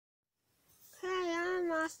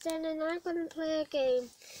Austin, and I'm gonna play a game.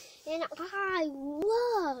 And I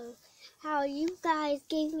love how you guys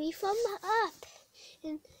gave me thumbs up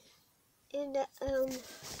in the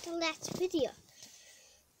last video.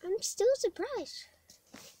 I'm still surprised,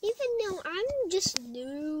 even though I'm just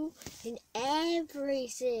new in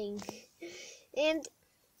everything, and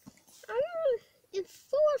I'm in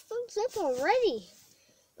 4 thumbs up already.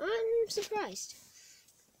 I'm surprised.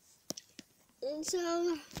 And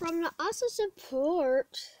so, from the awesome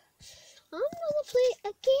support, I'm gonna play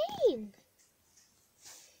a game.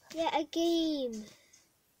 Yeah, a game.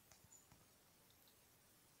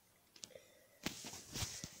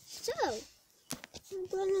 So, I'm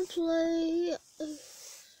gonna play.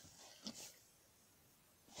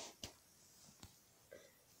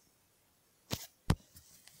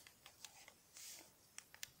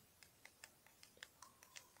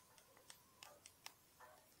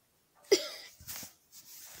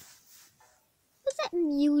 What's that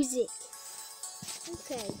music?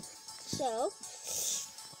 Okay, so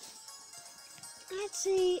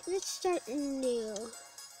let's start new.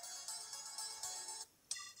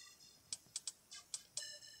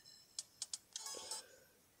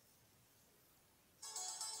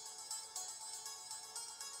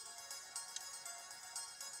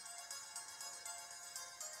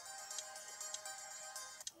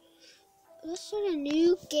 Let's start a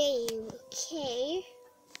new game, okay?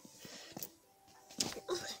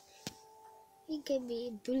 It can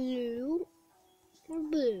be blue or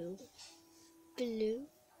blue. Blue.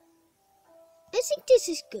 I think this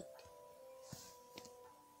is good.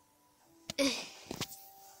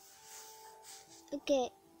 Okay.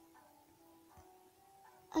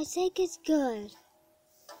 I think it's good.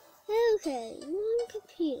 Okay, one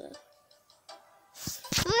computer.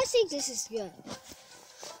 I think this is good.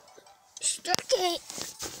 Okay.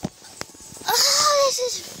 Oh, this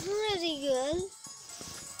is pretty good.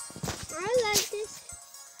 I like this.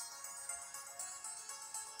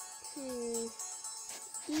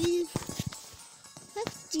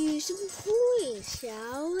 Let's do some points,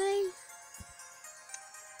 shall we?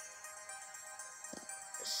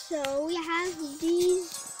 So we have these.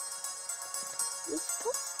 This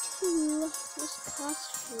costs 2. This costs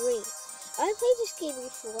 3. I played this game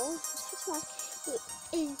before. That's why.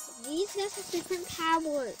 And these guys have different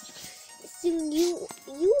powers. Soon you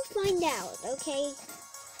will find out, okay?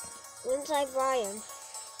 Once I buy them.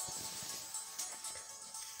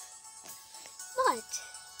 But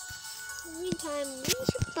in the meantime, we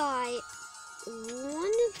should buy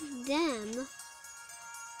one of them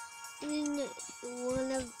and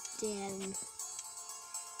one of them.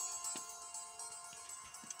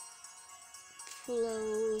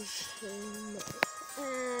 Explosion.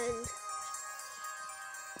 And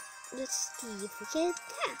let's see if we can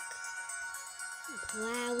attack.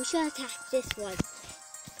 Wow, we should attack this one.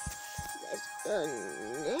 Let's go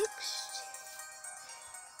next.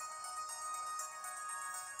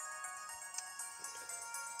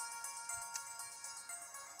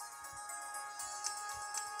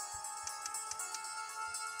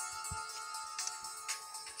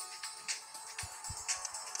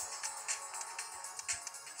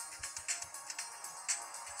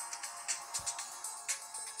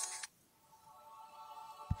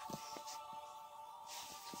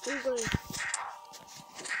 I'm going.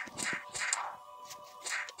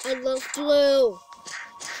 I love blue.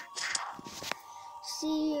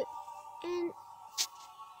 See, and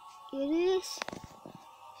there's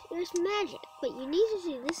magic, but you need to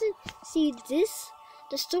see this. See this?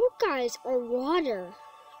 The store guys are water,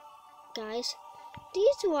 guys.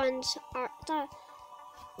 These ones are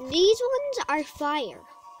fire.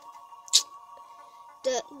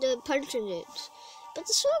 The puncher dudes. But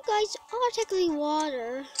the sword guys are technically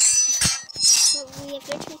water. So we have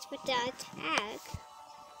no choice but to attack.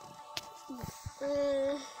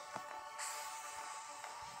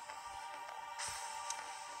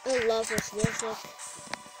 I love this music.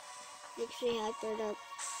 Makes me hypered up.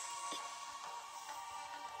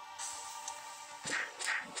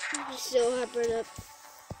 I'm so hypered up.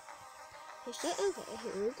 Okay,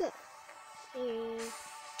 here we go. And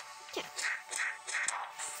attack.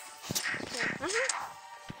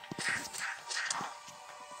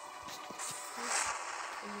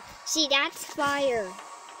 See, that's fire.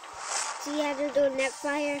 See how they're doing that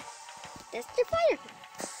fire? That's the fire.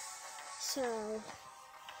 So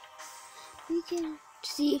we can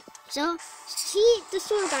see. So see the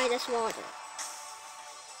sword guy, that's water.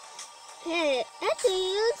 Hey, actually,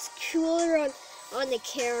 it looks cooler on the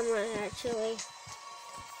camera. Actually,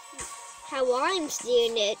 how I'm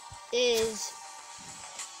seeing it is.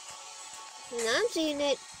 When I'm seeing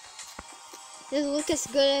it, doesn't look as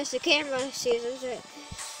good as the camera sees it.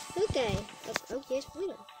 Okay, oh yes,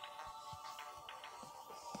 winner.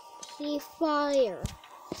 See fire.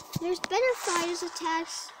 There's better fighters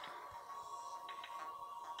attacks.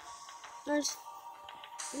 Let's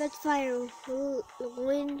fire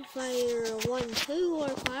wind fire 1, 2, or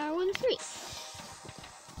fire 1, 3.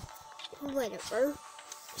 Whatever.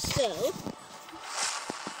 So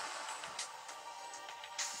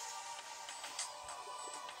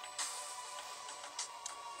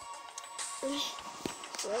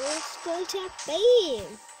let's go attack. Bam!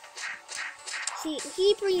 See,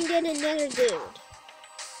 he brings in another dude.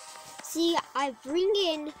 See, I'll bring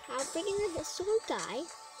in the sword guy.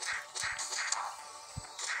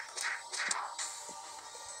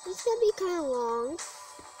 It's gonna be kind of long.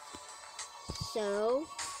 So,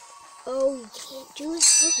 oh, you can't do it.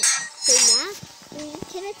 Okay, so now we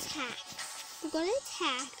can attack. We're gonna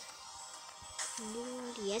attack.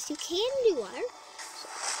 Yes, you can do it. So,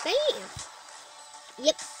 bam!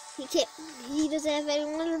 Yep, he can't. He doesn't have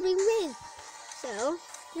anyone to bring him in. So,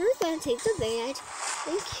 we're gonna take the badge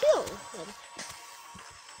and kill him.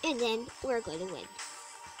 And then we're gonna win.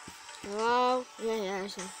 Oh, yeah.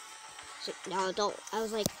 No, don't. I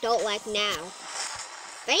was like, don't like now.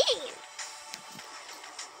 Bam!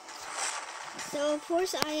 So, of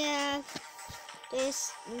course, I have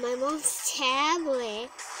this, my mom's tablet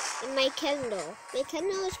and my Kindle. My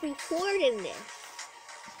Kindle is recording this.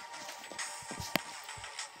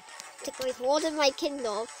 It's like holding my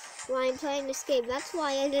Kindle while I'm playing this game. That's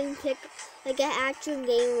why I didn't pick like an action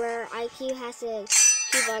game where IQ has to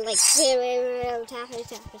keep on like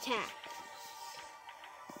attack.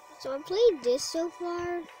 So I played this so far,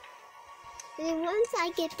 and then once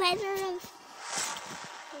I get better of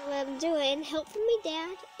what I'm doing, help from my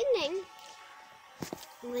dad, and then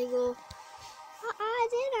I will,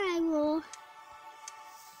 then I will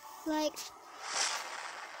like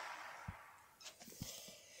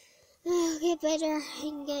get better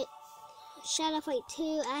and get Shadow Fight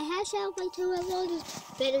 2. I had Shadow Fight 2 as well as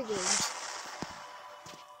better games.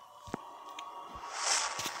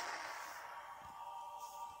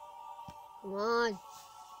 Come on,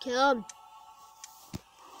 come.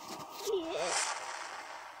 Yeah.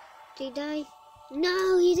 Did he die?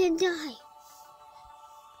 No, he didn't die.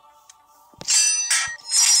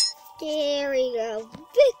 There we go.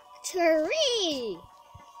 Victory!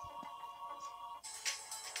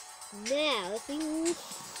 Now, if we move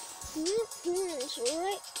this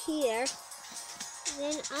right here,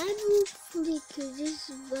 then I will flip to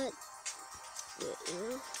this, but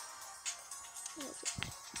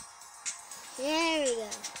there we go.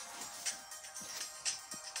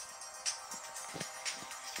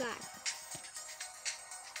 Start.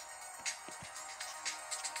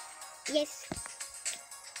 Yes.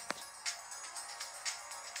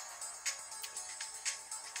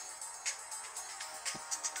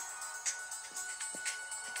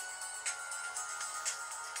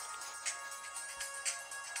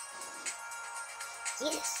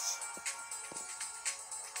 Yes.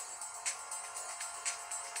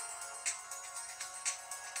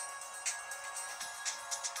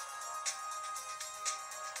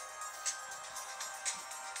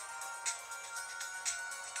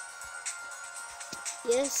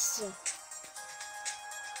 Yes.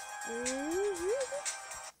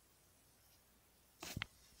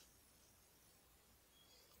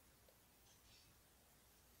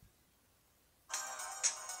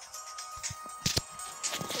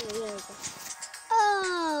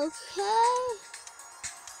 Okay.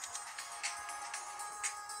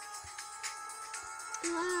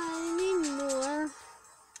 I need more.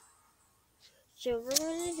 So we're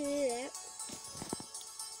gonna do that.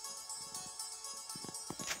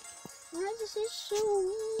 Why this is so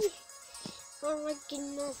weird? I'm like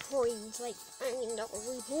getting more coins. Like I need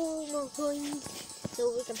more coins so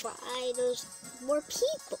we can buy those more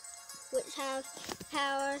people which have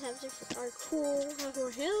powers, are cool, have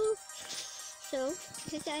more health. So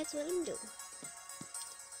that's what I'm doing.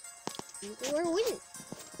 We're winning.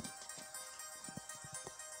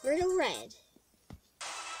 We're the red.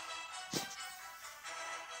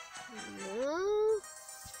 No.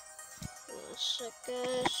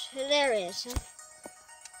 There it is.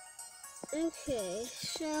 Okay,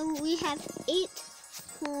 so we have 8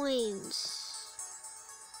 coins.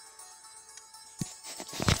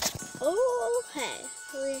 Okay,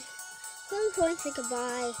 we 7 points we can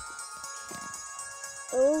buy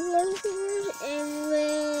overlords, and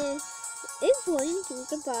with 8 points we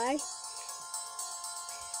can buy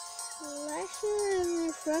slasher and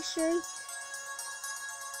refresher.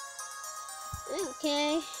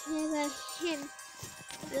 Okay, and I him.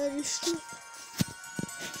 Yes.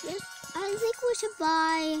 I think we should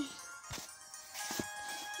buy.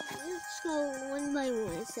 Let's go one by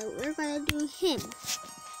one. So we're gonna do him.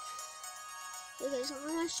 Because I'm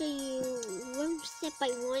gonna show you one step by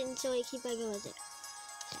one so I keep on going with it.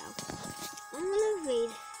 So I'm gonna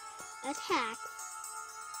read attack.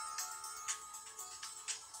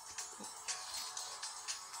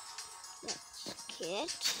 Let's get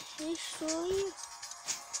destroy.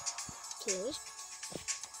 Close.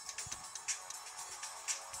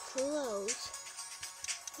 Close.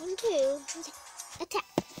 1, 2. Attack.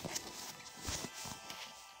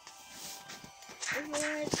 And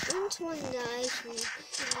then once one dies,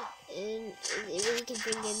 and we can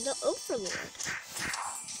bring in the Overlord.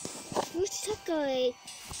 We took away,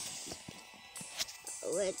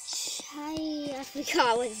 which I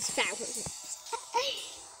forgot what his power was.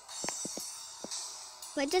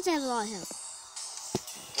 But it doesn't have a lot of health.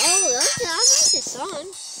 Oh, okay, I like this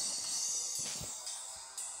song.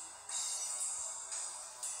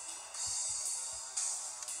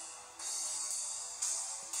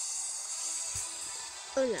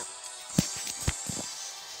 Oh no.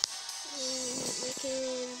 We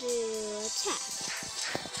can do attack.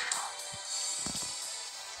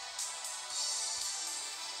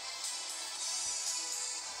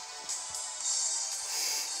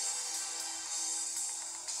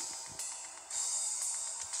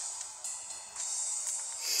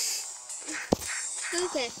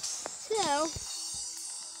 Okay, so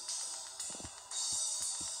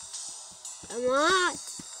come on.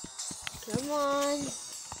 Come on.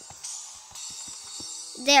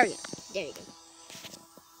 There you go. There you go.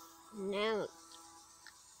 Now,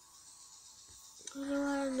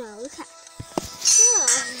 no, attack.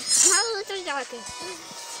 How is it darker?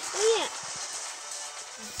 Oh yeah.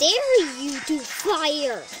 There you do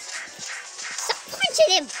fire. Stop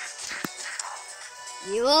punching him.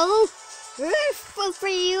 Yo, we're for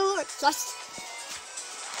you.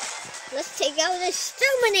 Let's take out the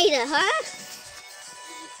exterminator, huh?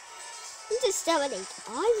 Exterminate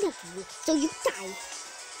all of you, so you die.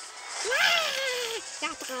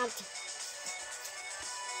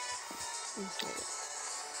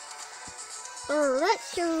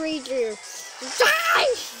 Let's read you.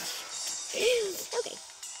 Die! Okay.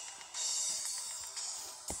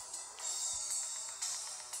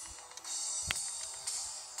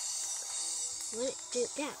 Let it do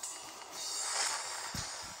that.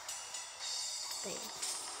 Bam.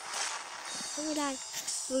 Oh my God.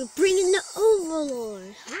 We're bringing the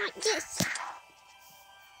Overlord. Not this.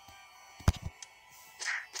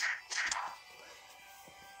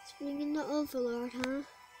 It's bringing the Overlord, huh?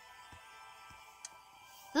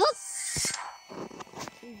 Oh!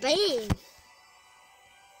 Bang!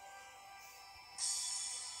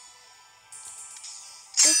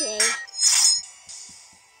 Okay.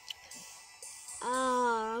 I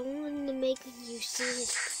wanted to make you see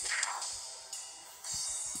his.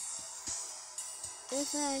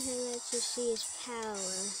 If I can let you see his power.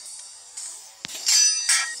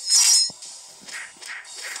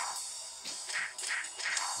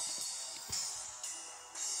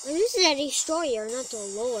 And this is a destroyer, not the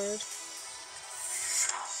Lord.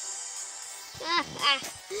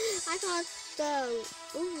 I thought the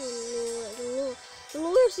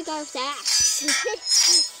Lord's the guy with the axe.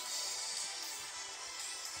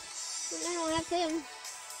 And I don't have him.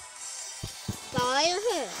 Fire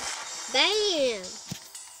him. Bam!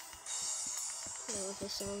 I love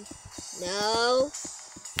this song. No.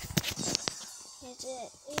 Is it?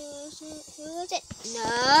 Is it? Who is it?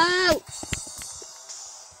 No!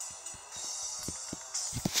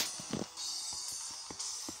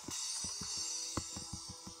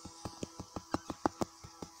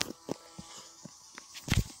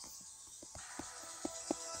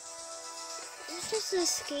 Let's just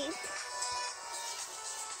escape.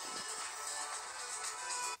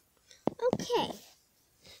 Okay.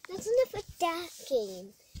 That's enough of that game.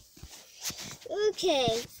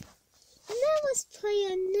 Okay. Now let's play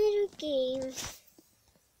another game.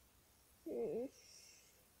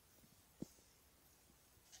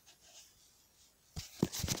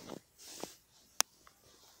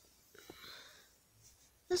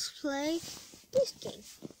 Let's play this game.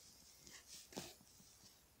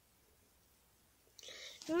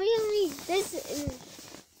 Really,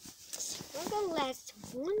 we're gonna last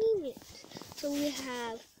 20 minutes. So we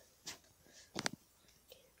have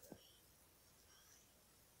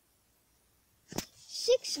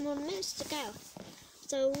 6 more minutes to go.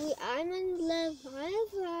 So I'm on level.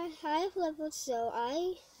 I have levels, so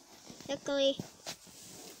I definitely.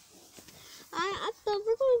 I thought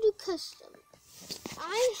we're gonna do custom.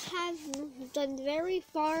 I have done very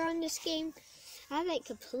far on this game. I haven't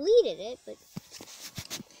completed it, but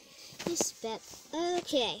I spent.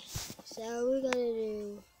 Okay, so we're gonna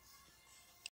do